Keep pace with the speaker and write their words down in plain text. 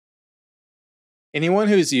Anyone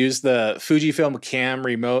who's used the Fujifilm Cam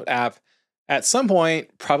remote app at some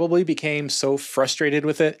point probably became so frustrated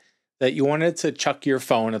with it that you wanted to chuck your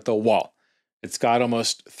phone at the wall. It's got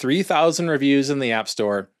almost 3,000 reviews in the App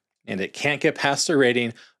Store, and it can't get past a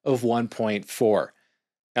rating of 1.4.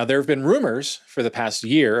 Now, there have been rumors for the past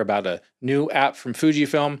year about a new app from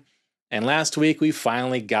Fujifilm, and last week we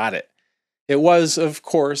finally got it. It was, of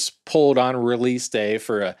course, pulled on release day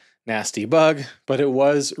for a nasty bug, but it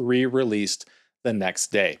was re-released the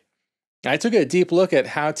next day. I took a deep look at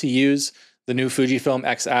how to use the new FUJIFILM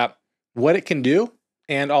XApp, what it can do,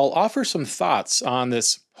 and I'll offer some thoughts on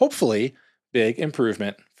this hopefully big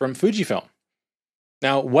improvement from Fujifilm.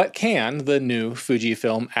 Now, what can the new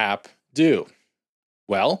FUJIFILM app do?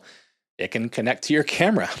 Well, it can connect to your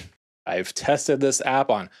camera. I've tested this app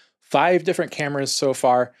on 5 different cameras so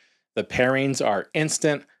far. The pairings are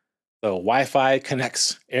instant, the Wi-Fi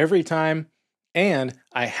connects every time, and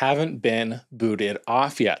I haven't been booted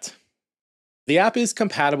off yet. The app is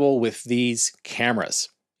compatible with these cameras.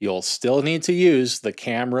 You'll still need to use the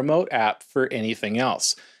Cam Remote app for anything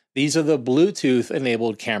else. These are the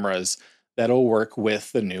Bluetooth-enabled cameras that'll work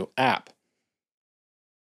with the new app.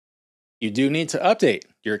 You do need to update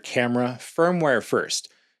your camera firmware first.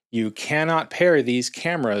 You cannot pair these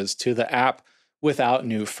cameras to the app without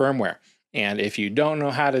new firmware. And if you don't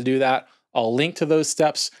know how to do that, I'll link to those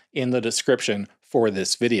steps in the description for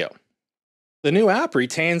this video. The new app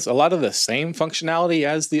retains a lot of the same functionality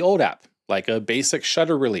as the old app, like a basic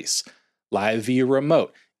shutter release, live view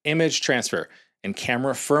remote, image transfer, and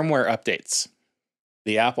camera firmware updates.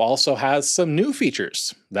 The app also has some new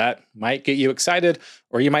features that might get you excited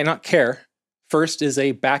or you might not care. First is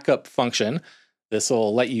a backup function. This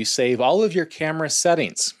will let you save all of your camera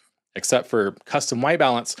settings, except for custom white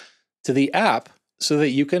balance, to the app so that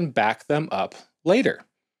you can back them up later.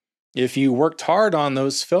 If you worked hard on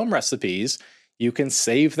those film recipes, you can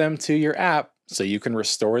save them to your app so you can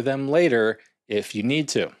restore them later if you need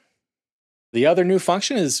to. The other new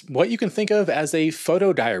function is what you can think of as a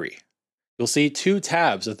photo diary. You'll see 2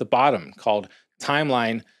 tabs at the bottom called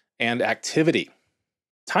Timeline and Activity.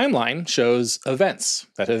 Timeline shows events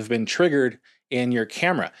that have been triggered in your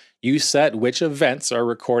camera. You set which events are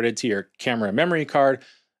recorded to your camera memory card,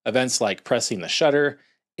 events like pressing the shutter,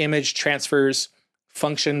 image transfers,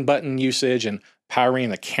 function button usage, and powering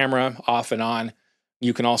the camera off and on.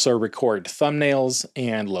 You can also record thumbnails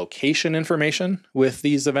and location information with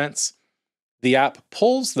these events. The app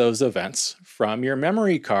pulls those events from your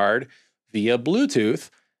memory card via Bluetooth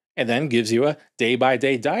and then gives you a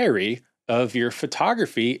day-by-day diary of your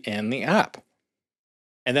photography in the app.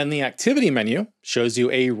 And then the activity menu shows you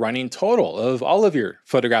a running total of all of your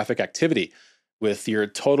photographic activity with your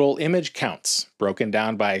total image counts broken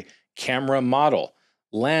down by camera model,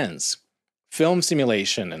 lens, film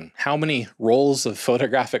simulation, and how many rolls of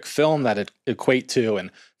photographic film that it equate to,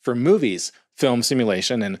 and for movies, film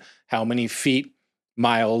simulation, and how many feet,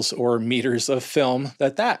 miles, or meters of film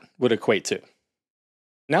that would equate to.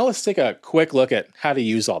 Now let's take a quick look at how to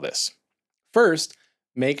use all this. First,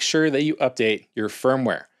 make sure that you update your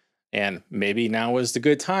firmware. And maybe now is the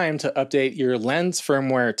good time to update your lens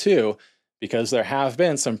firmware too, because there have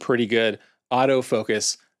been some pretty good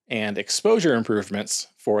autofocus and exposure improvements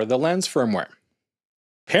for the lens firmware.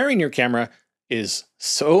 Pairing your camera is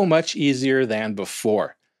so much easier than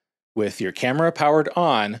before. With your camera powered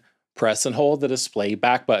on, press and hold the display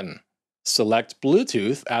back button. Select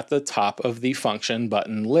Bluetooth at the top of the function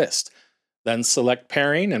button list. Then select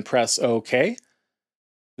pairing and press OK.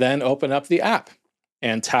 Then open up the app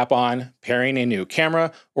and tap on pairing a new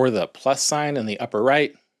camera or the plus sign in the upper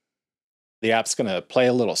right. The app's going to play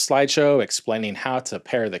a little slideshow explaining how to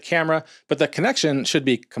pair the camera, but the connection should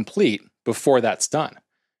be complete before that's done.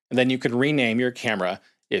 And then you can rename your camera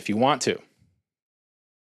if you want to.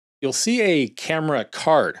 You'll see a camera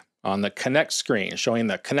card on the Connect screen showing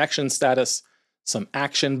the connection status, some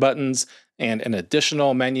action buttons, and an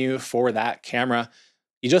additional menu for that camera.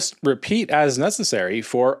 You just repeat as necessary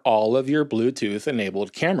for all of your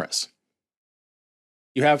Bluetooth-enabled cameras.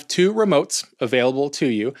 You have 2 remotes available to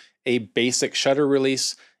you, a basic shutter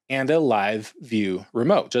release and a live view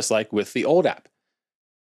remote, just like with the old app.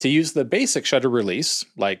 To use the basic shutter release,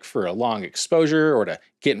 like for a long exposure or to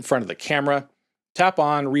get in front of the camera, tap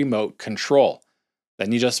on Remote Control.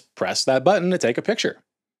 Then you just press that button to take a picture.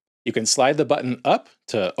 You can slide the button up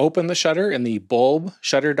to open the shutter in the bulb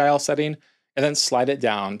shutter dial setting, and then slide it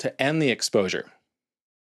down to end the exposure.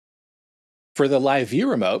 For the live view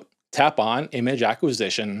remote, tap on Image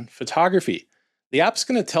Acquisition Photography. The app's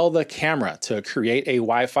going to tell the camera to create a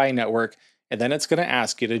Wi-Fi network, and then it's going to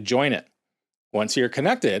ask you to join it. Once you're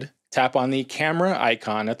connected, tap on the camera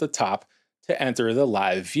icon at the top to enter the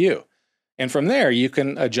live view. And from there, you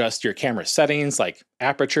can adjust your camera settings like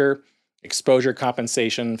aperture, exposure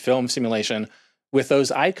compensation, film simulation with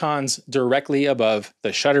those icons directly above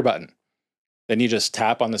the shutter button. Then you just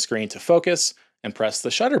tap on the screen to focus and press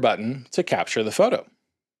the shutter button to capture the photo.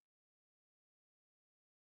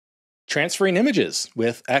 Transferring images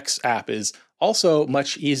with XApp is also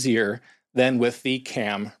much easier than with the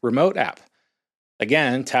Cam Remote app.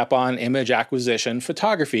 Again, tap on Image Acquisition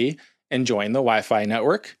Photography and join the Wi-Fi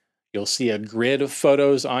network. You'll see a grid of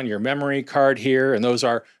photos on your memory card here, and those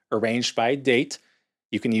are arranged by date.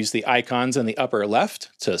 You can use the icons in the upper left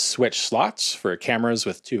to switch slots for cameras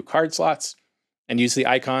with 2 card slots, and use the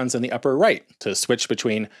icons in the upper right to switch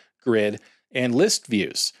between grid and list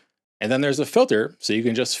views. And then there's a filter, so you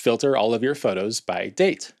can just filter all of your photos by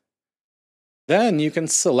date. Then you can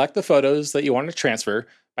select the photos that you want to transfer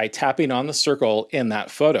by tapping on the circle in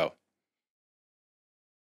that photo.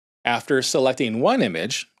 After selecting one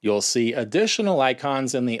image, you'll see additional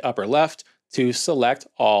icons in the upper left to select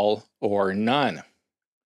all or none.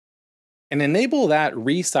 And enable that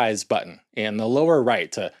resize button in the lower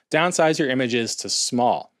right to downsize your images to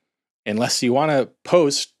small. Unless you want to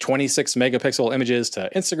post 26 megapixel images to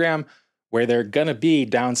Instagram, where they're going to be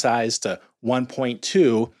downsized to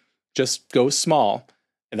 1.2, just go small,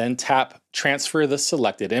 and then tap Transfer the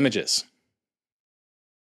selected images.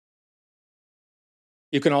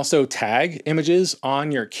 You can also tag images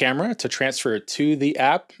on your camera to transfer to the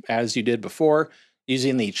app as you did before,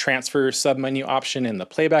 using the Transfer submenu option in the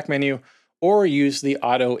playback menu, or use the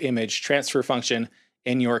Auto Image Transfer function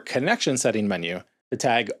in your connection setting menu to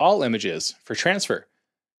tag all images for transfer.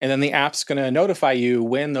 And then the app's going to notify you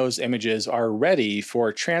when those images are ready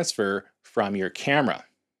for transfer from your camera.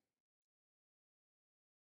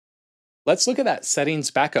 Let's look at that settings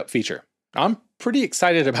backup feature. I'm pretty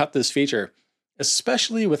excited about this feature,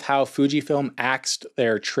 especially with how Fujifilm axed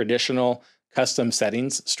their traditional custom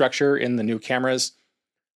settings structure in the new cameras.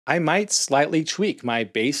 I might slightly tweak my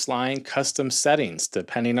baseline custom settings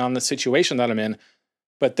depending on the situation that I'm in,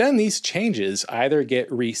 but then these changes either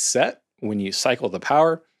get reset when you cycle the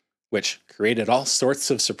power, which created all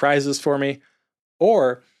sorts of surprises for me,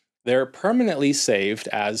 or they're permanently saved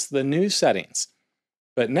as the new settings.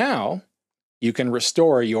 But now, you can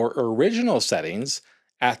restore your original settings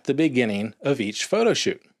at the beginning of each photo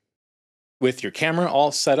shoot. With your camera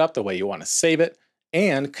all set up the way you want to save it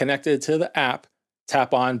and connected to the app,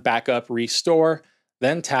 tap on Backup Restore,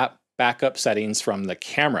 then tap Backup Settings from the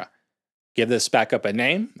camera. Give this backup a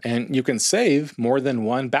name, and you can save more than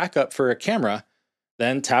one backup for a camera,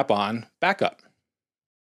 then tap on Backup.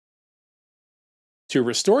 To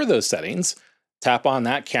restore those settings, tap on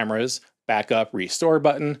that camera's Backup Restore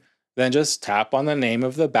button, then just tap on the name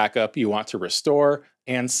of the backup you want to restore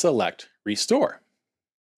and select Restore.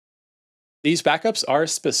 These backups are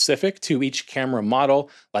specific to each camera model,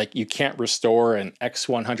 like you can't restore an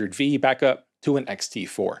X100V backup to an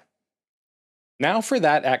X-T4. Now for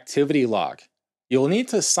that activity log. You'll need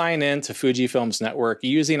to sign in to Fujifilm's network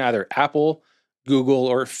using either Apple, Google,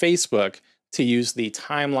 or Facebook to use the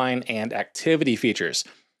timeline and activity features,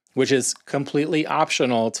 which is completely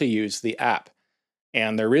optional to use the app.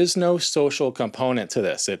 And there is no social component to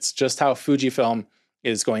this. It's just how Fujifilm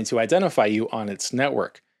is going to identify you on its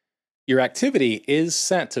network. Your activity is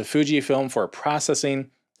sent to Fujifilm for processing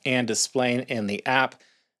and displaying in the app.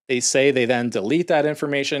 They say they then delete that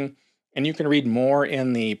information, and you can read more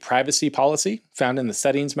in the privacy policy found in the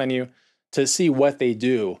settings menu to see what they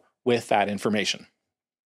do with that information.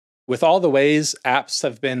 With all the ways apps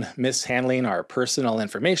have been mishandling our personal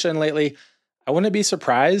information lately, I wouldn't be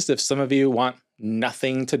surprised if some of you want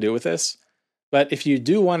nothing to do with this. But if you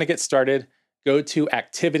do want to get started, go to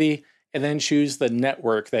Activity and then choose the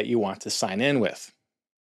network that you want to sign in with.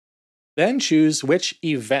 Then choose which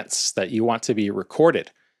events that you want to be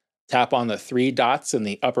recorded. Tap on the 3 dots in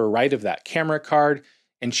the upper right of that camera card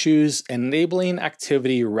and choose Enabling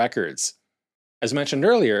Activity Records. As mentioned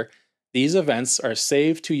earlier, these events are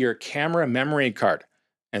saved to your camera memory card,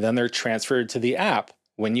 and then they're transferred to the app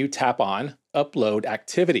when you tap on Upload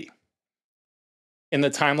Activity. In the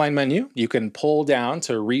timeline menu, you can pull down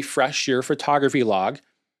to refresh your photography log.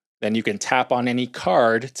 Then you can tap on any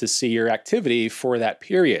card to see your activity for that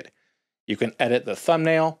period. You can edit the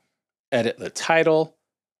thumbnail, edit the title,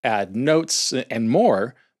 add notes, and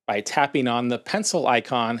more by tapping on the pencil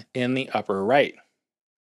icon in the upper right.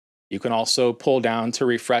 You can also pull down to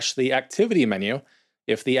refresh the activity menu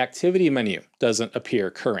if the activity menu doesn't appear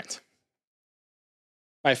current.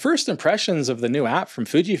 My first impressions of the new app from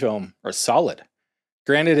Fujifilm are solid.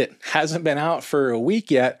 Granted, it hasn't been out for a week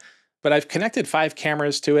yet, but I've connected 5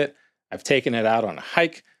 cameras to it, I've taken it out on a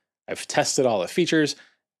hike, I've tested all the features,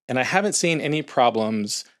 and I haven't seen any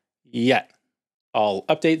problems yet. I'll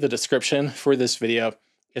update the description for this video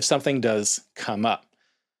if something does come up.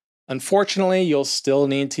 Unfortunately, you'll still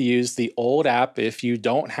need to use the old app if you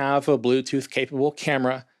don't have a Bluetooth-capable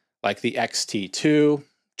camera like the X-T2,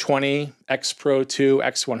 20, X Pro 2,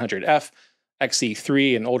 X100F,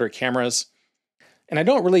 XE3, and older cameras. And I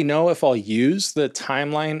don't really know if I'll use the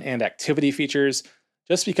timeline and activity features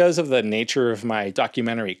just because of the nature of my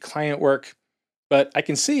documentary client work, but I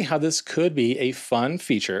can see how this could be a fun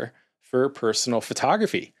feature for personal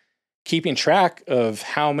photography. Keeping track of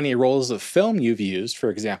how many rolls of film you've used, for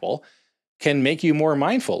example, can make you more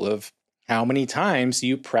mindful of how many times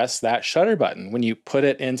you press that shutter button when you put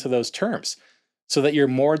it into those terms, so that you're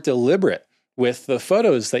more deliberate with the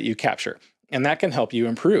photos that you capture, and that can help you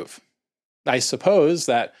improve. I suppose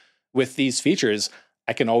that with these features,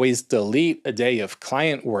 I can always delete a day of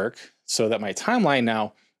client work so that my timeline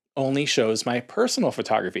now only shows my personal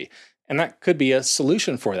photography. And that could be a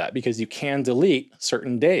solution for that because you can delete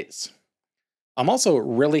certain days. I'm also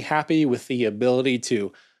really happy with the ability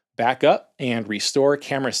to back up and restore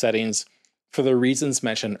camera settings for the reasons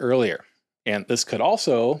mentioned earlier. And this could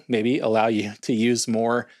also maybe allow you to use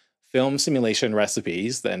more film simulation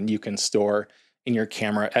recipes than you can store in your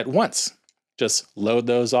camera at once. Just load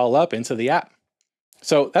those all up into the app.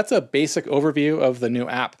 So that's a basic overview of the new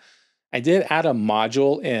app. I did add a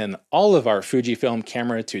module in all of our Fujifilm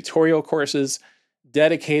camera tutorial courses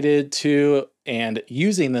dedicated to and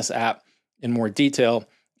using this app in more detail,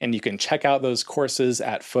 and you can check out those courses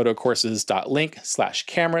at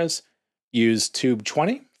photocourses.link/cameras. Use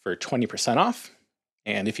Tube20 for 20% off.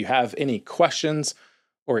 And if you have any questions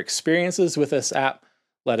or experiences with this app,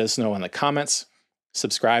 let us know in the comments.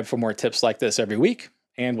 Subscribe for more tips like this every week,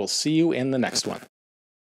 and we'll see you in the next one.